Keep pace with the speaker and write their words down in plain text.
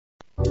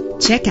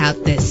Check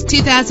out this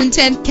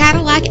 2010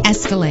 Cadillac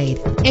Escalade.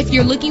 If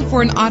you're looking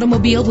for an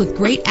automobile with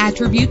great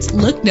attributes,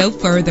 look no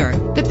further.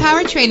 The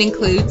powertrain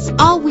includes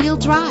all-wheel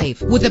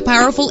drive with a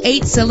powerful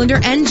 8-cylinder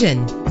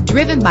engine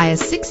driven by a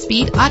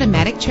 6-speed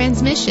automatic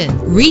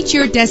transmission. Reach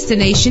your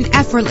destination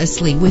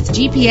effortlessly with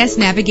GPS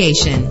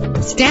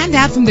navigation. Stand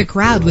out from the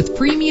crowd with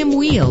premium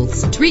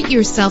wheels. Treat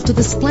yourself to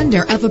the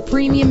splendor of a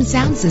premium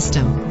sound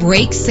system.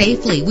 Brake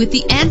safely with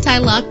the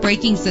anti-lock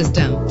braking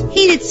system.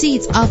 Heated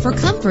seats offer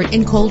comfort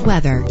in cold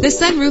weather. The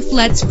sunroof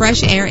lets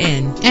fresh air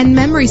in, and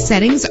memory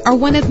settings are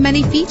one of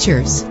many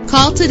features.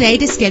 Call today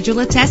to schedule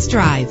a test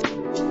drive.